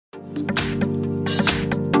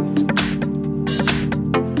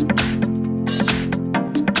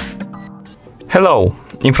Hello,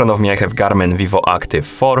 in front of me I have Garmin Vivoactive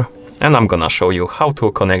 4 and I'm gonna show you how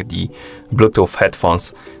to connect the Bluetooth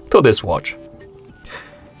headphones to this watch.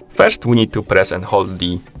 First we need to press and hold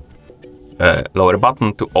the lower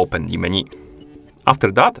button to open the menu.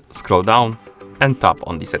 After that, scroll down and tap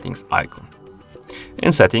on the settings icon.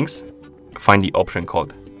 In settings, find the option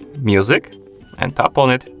called music and tap on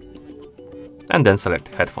it and then select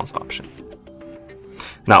headphones option.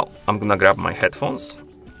 Now I'm gonna grab my headphones,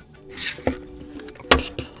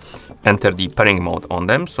 enter the pairing mode on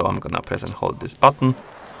them, so I'm gonna press and hold this button.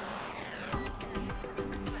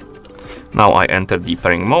 Now I enter the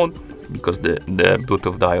pairing mode because the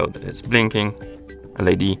Bluetooth diode is blinking,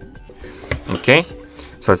 LED. Okay,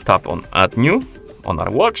 so let's tap on add new on our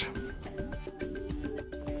watch.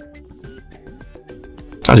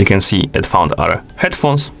 As you can see, it found our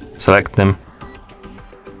headphones, select them.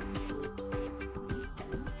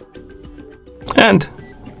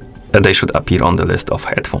 And they should appear on the list of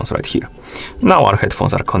headphones right here. Now our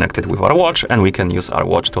headphones are connected with our watch and we can use our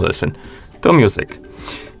watch to listen to music.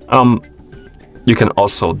 You can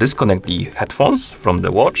also disconnect the headphones from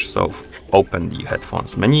the watch. So open the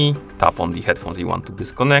headphones menu, tap on the headphones you want to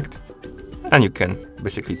disconnect, and you can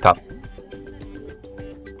basically tap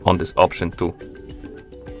on this option to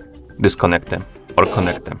disconnect them or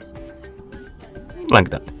connect them, like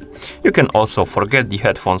that. You can also forget the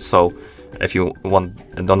headphones, so if you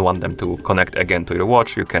don't want them to connect again to your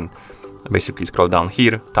watch, you can basically scroll down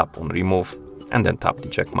here, tap on remove, and then tap the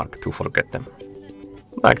check mark to forget them,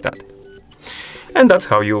 like that. And that's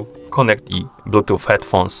how you connect the Bluetooth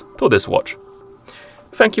headphones to this watch.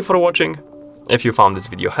 Thank you for watching. If you found this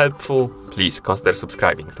video helpful, please consider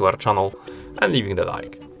subscribing to our channel and leaving the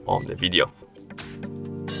like on the video.